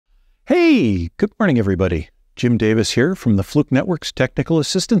Hey, good morning, everybody. Jim Davis here from the Fluke Networks Technical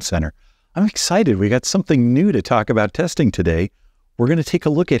Assistance Center. I'm excited. We got something new to talk about testing today. We're going to take a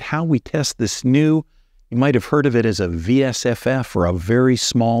look at how we test this new, you might have heard of it as a VSFF or a very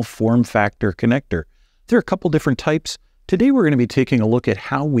small form factor connector. There are a couple different types. Today, we're going to be taking a look at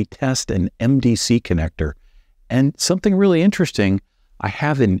how we test an MDC connector. And something really interesting, I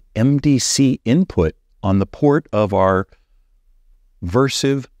have an MDC input on the port of our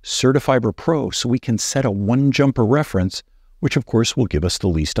Versiv CertiFiber Pro, so we can set a one-jumper reference, which of course will give us the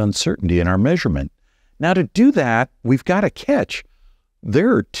least uncertainty in our measurement. Now to do that, we've got a catch.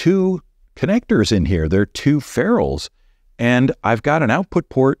 There are two connectors in here. There are two ferrules, and I've got an output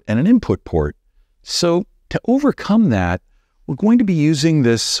port and an input port. So to overcome that, we're going to be using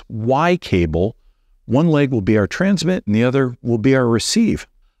this Y cable. One leg will be our transmit and the other will be our receive.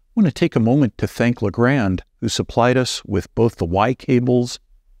 I want to take a moment to thank Legrand, who supplied us with both the Y cables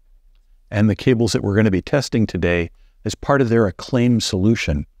and the cables that we're going to be testing today as part of their Acclaim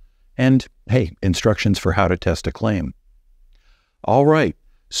solution. And hey, instructions for how to test Acclaim. All right,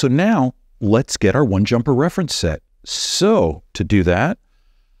 so now let's get our one-jumper reference set. So to do that,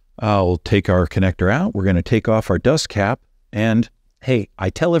 I'll take our connector out. We're going to take off our dust cap. And hey,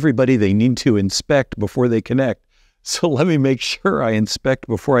 I tell everybody they need to inspect before they connect. So let me make sure I inspect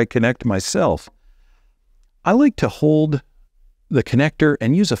before I connect myself. I like to hold the connector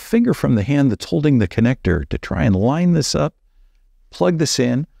and use a finger from the hand that's holding the connector to try and line this up, plug this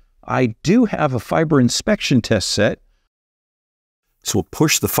in. I do have a fiber inspection test set. So we'll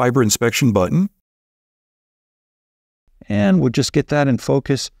push the fiber inspection button and we'll just get that in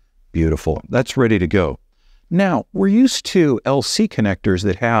focus. Beautiful. That's ready to go. Now, we're used to LC connectors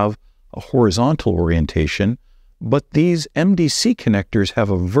that have a horizontal orientation, but these MDC connectors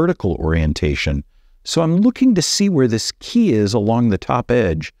have a vertical orientation. So I'm looking to see where this key is along the top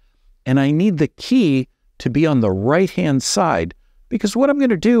edge, and I need the key to be on the right-hand side, because what I'm going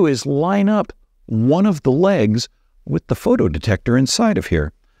to do is line up one of the legs with the photo detector inside of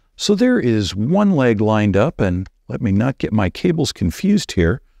here. So there is one leg lined up, and let me not get my cables confused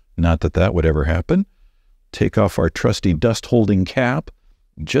here. Not that that would ever happen. Take off our trusty dust-holding cap.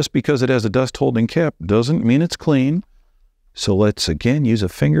 Just because it has a dust-holding cap doesn't mean it's clean. So let's again use a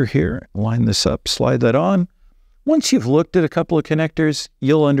finger here, line this up, slide that on. Once you've looked at a couple of connectors,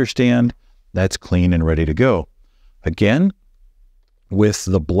 you'll understand that's clean and ready to go. Again, with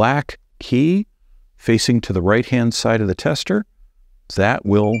the black key facing to the right-hand side of the tester, that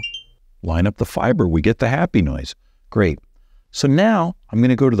will line up the fiber. We get the happy noise. Great. So now I'm going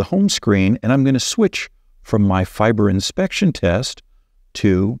to go to the home screen and I'm going to switch from my fiber inspection test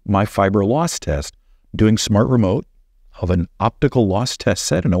to my fiber loss test. Doing smart remote of an optical loss test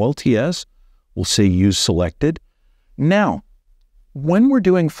set, an OLTS. We'll say use selected. Now, when we're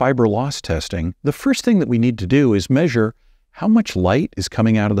doing fiber loss testing, the first thing that we need to do is measure how much light is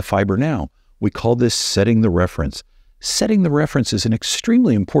coming out of the fiber now. We call this setting the reference. Setting the reference is an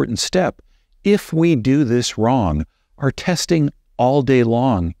extremely important step. If we do this wrong, our testing all day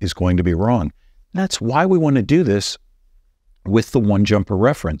long is going to be wrong. That's why we want to do this with the one-jumper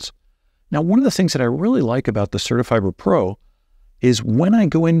reference. Now, one of the things that I really like about the CertiFiber Pro is when I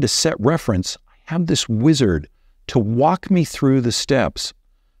go in to set reference, I have this wizard to walk me through the steps.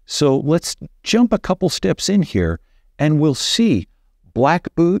 So let's jump a couple steps in here and we'll see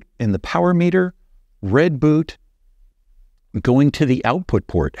black boot in the power meter, red boot going to the output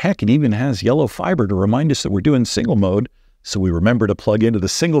port. Heck, it even has yellow fiber to remind us that we're doing single mode, so we remember to plug into the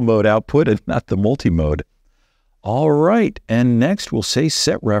single mode output and not the multi-mode. All right, and next we'll say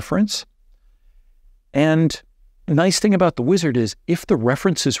set reference. And the nice thing about the wizard is if the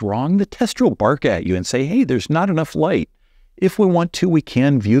reference is wrong, the tester will bark at you and say, hey, there's not enough light. If we want to, we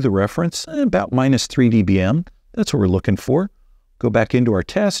can view the reference about -3 dBm. That's what we're looking for. Go back into our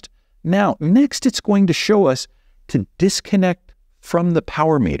test. Now, next it's going to show us to disconnect from the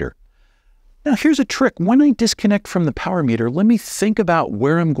power meter. Now, here's a trick. When I disconnect from the power meter, let me think about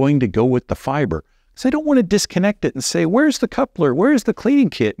where I'm going to go with the fiber. So I don't want to disconnect it and say, where's the coupler? Where's the cleaning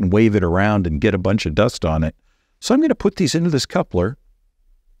kit? And wave it around and get a bunch of dust on it. So I'm going to put these into this coupler.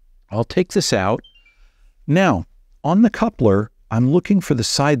 I'll take this out. Now, on the coupler, I'm looking for the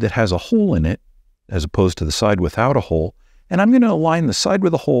side that has a hole in it, as opposed to the side without a hole. And I'm going to align the side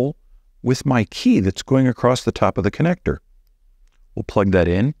with a hole with my key that's going across the top of the connector. We'll plug that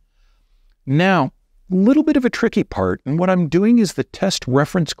in. Now, a little bit of a tricky part, and what I'm doing is the test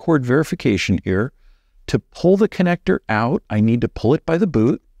reference cord verification here. To pull the connector out, I need to pull it by the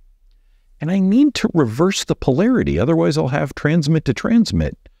boot, and I need to reverse the polarity, otherwise I'll have transmit to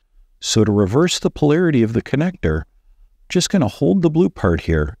transmit. So to reverse the polarity of the connector, just going to hold the blue part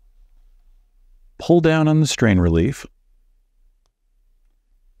here, pull down on the strain relief,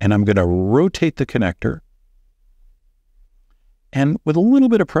 and I'm going to rotate the connector. And with a little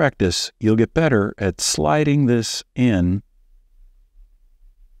bit of practice, you'll get better at sliding this in.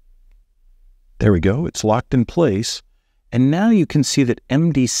 There we go. It's locked in place. And now you can see that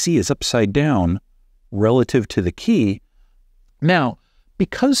MDC is upside down relative to the key. Now,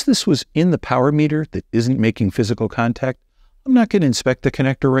 because this was in the power meter that isn't making physical contact, I'm not going to inspect the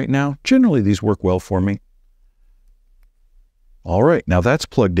connector right now. Generally, these work well for me. All right, now that's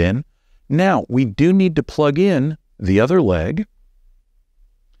plugged in. Now, we do need to plug in the other leg.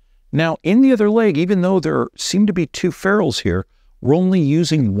 Now, in the other leg, even though there seem to be two ferrules here, we're only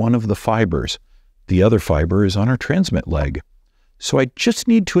using one of the fibers. The other fiber is on our transmit leg. So I just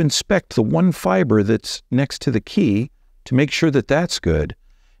need to inspect the one fiber that's next to the key to make sure that that's good.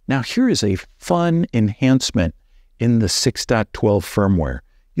 Now, here is a fun enhancement in the 6.12 firmware.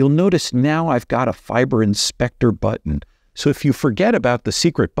 You'll notice now I've got a fiber inspector button. So if you forget about the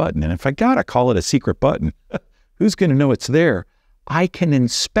secret button, and if I gotta call it a secret button, who's gonna know it's there? I can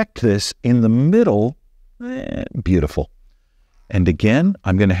inspect this in the middle. Beautiful. And again,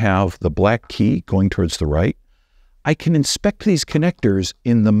 I'm going to have the black key going towards the right. I can inspect these connectors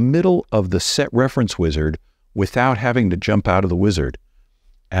in the middle of the set reference wizard without having to jump out of the wizard.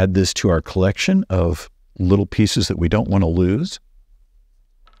 Add this to our collection of little pieces that we don't want to lose.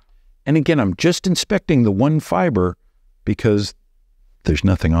 And again, I'm just inspecting the one fiber because there's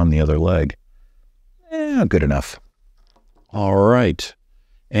nothing on the other leg. Good enough. All right,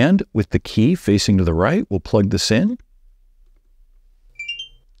 and with the key facing to the right, we'll plug this in.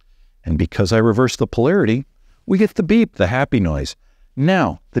 And because I reverse the polarity, we get the beep, the happy noise.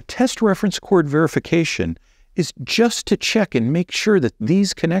 Now, the test reference cord verification is just to check and make sure that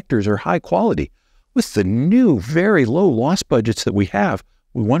these connectors are high quality. With the new, very low loss budgets that we have,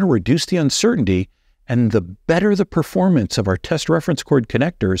 we want to reduce the uncertainty, and the better the performance of our test reference cord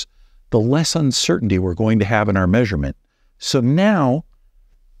connectors, the less uncertainty we're going to have in our measurement. So now,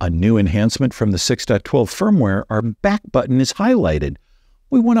 a new enhancement from the 6.12 firmware, our back button is highlighted.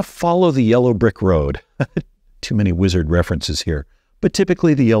 We want to follow the yellow brick road. Too many wizard references here, but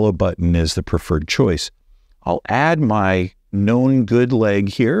typically the yellow button is the preferred choice. I'll add my known good leg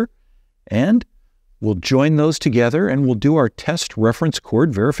here, and we'll join those together, and we'll do our test reference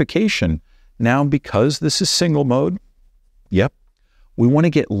cord verification. Now, because this is single mode, yep, we want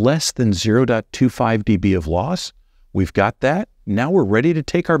to get less than 0.25 dB of loss. We've got that. Now we're ready to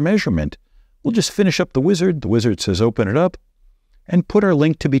take our measurement. We'll just finish up the wizard. The wizard says open it up and put our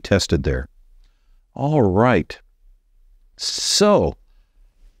link to be tested there. All right. So,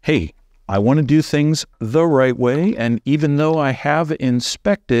 hey, I want to do things the right way. And even though I have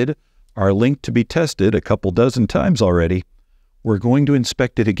inspected our link to be tested a couple dozen times already, we're going to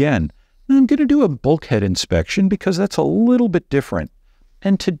inspect it again. And I'm going to do a bulkhead inspection because that's a little bit different.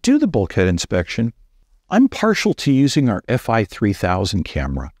 And to do the bulkhead inspection, I'm partial to using our FI3000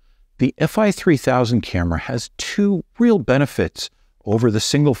 camera. The FI3000 camera has two real benefits over the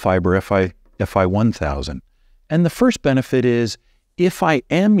single fiber FI1000. And the first benefit is if I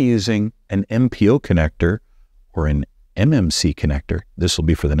am using an MPO connector or an MMC connector, this will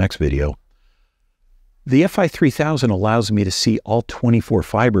be for the next video, the FI3000 allows me to see all 24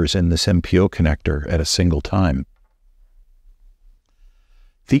 fibers in this MPO connector at a single time.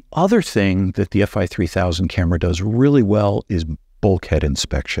 The other thing that the FI3000 camera does really well is bulkhead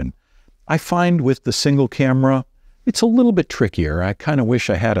inspection. I find with the single camera, it's a little bit trickier. I kind of wish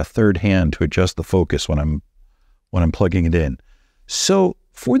I had a third hand to adjust the focus when I'm plugging it in. So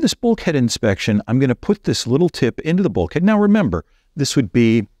for this bulkhead inspection, I'm going to put this little tip into the bulkhead. Now remember, this would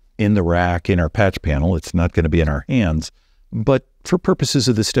be in the rack, in our patch panel. It's not going to be in our hands. But for purposes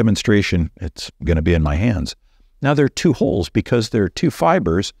of this demonstration, it's going to be in my hands. Now there are two holes because there are two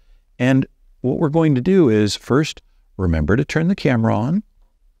fibers, and what we're going to do is first, remember to turn the camera on,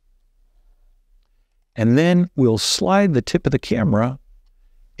 and then we'll slide the tip of the camera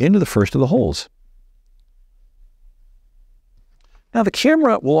into the first of the holes. Now the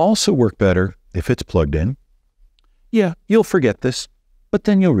camera will also work better if it's plugged in. Yeah, you'll forget this, but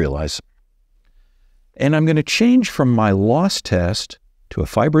then you'll realize. And I'm going to change from my loss test to a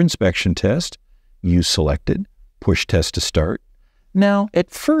fiber inspection test, use selected, push test to start. Now, at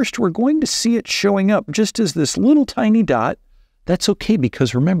first, we're going to see it showing up just as this little tiny dot. That's okay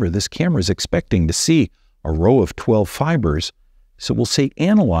because remember, this camera is expecting to see a row of 12 fibers. So we'll say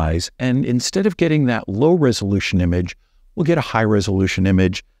analyze, and instead of getting that low resolution image, we'll get a high resolution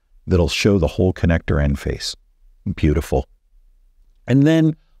image that'll show the whole connector end face. Beautiful. And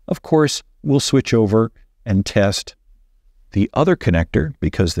then, of course, we'll switch over and test the other connector,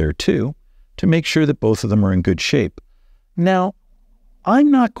 because there are two, to make sure that both of them are in good shape. Now, I'm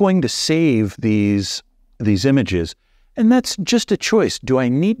not going to save these images, and that's just a choice. Do I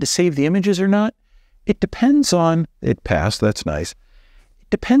need to save the images or not? It depends on, it passed, that's nice. It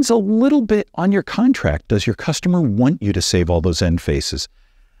depends a little bit on your contract. Does your customer want you to save all those end faces?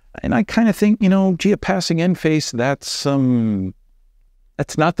 And I kind of think, gee, a passing end face, that's not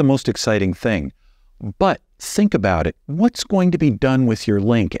the most exciting thing. But think about it. What's going to be done with your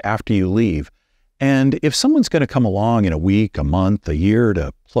link after you leave? And if someone's going to come along in a week, a month, a year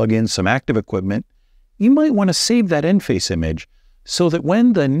to plug in some active equipment, you might want to save that end face image so that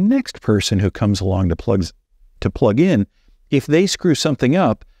when the next person who comes along to plug in, if they screw something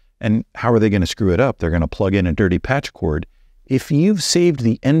up, and how are they going to screw it up? They're going to plug in a dirty patch cord. If you've saved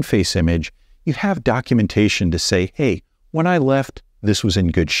the end face image, you have documentation to say, hey, when I left, this was in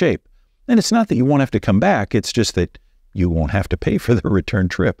good shape. And it's not that you won't have to come back, it's just that you won't have to pay for the return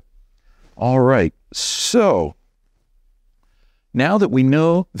trip. All right, so now that we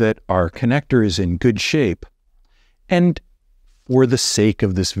know that our connector is in good shape, and for the sake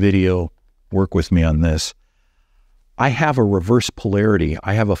of this video, work with me on this, I have a reverse polarity.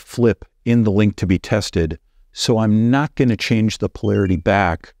 I have a flip in the link to be tested, so I'm not going to change the polarity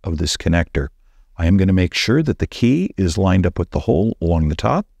back of this connector. I am going to make sure that the key is lined up with the hole along the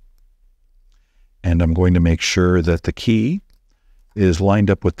top, and I'm going to make sure that the key is lined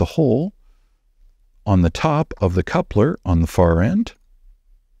up with the hole on the top of the coupler on the far end,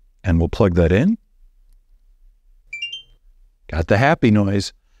 and we'll plug that in. Got the happy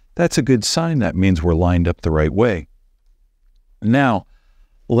noise. That's a good sign. That means we're lined up the right way. Now,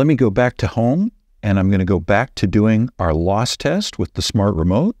 let me go back to home, and I'm going to go back to doing our loss test with the smart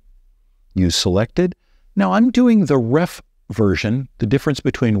remote. Use selected. Now I'm doing the ref version. The difference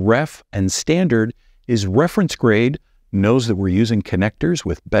between ref and standard is reference grade knows that we're using connectors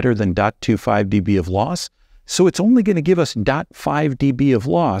with better than 0.25 dB of loss, so it's only going to give us 0.5 dB of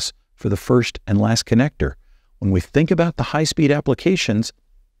loss for the first and last connector. When we think about the high-speed applications,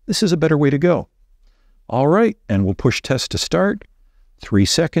 this is a better way to go. All right, and we'll push test to start. 3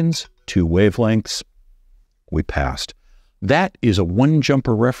 seconds, 2 wavelengths. We passed. That is a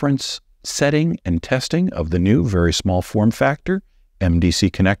one-jumper reference setting and testing of the new very small form factor MDC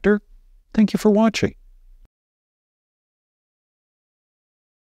connector. Thank you for watching.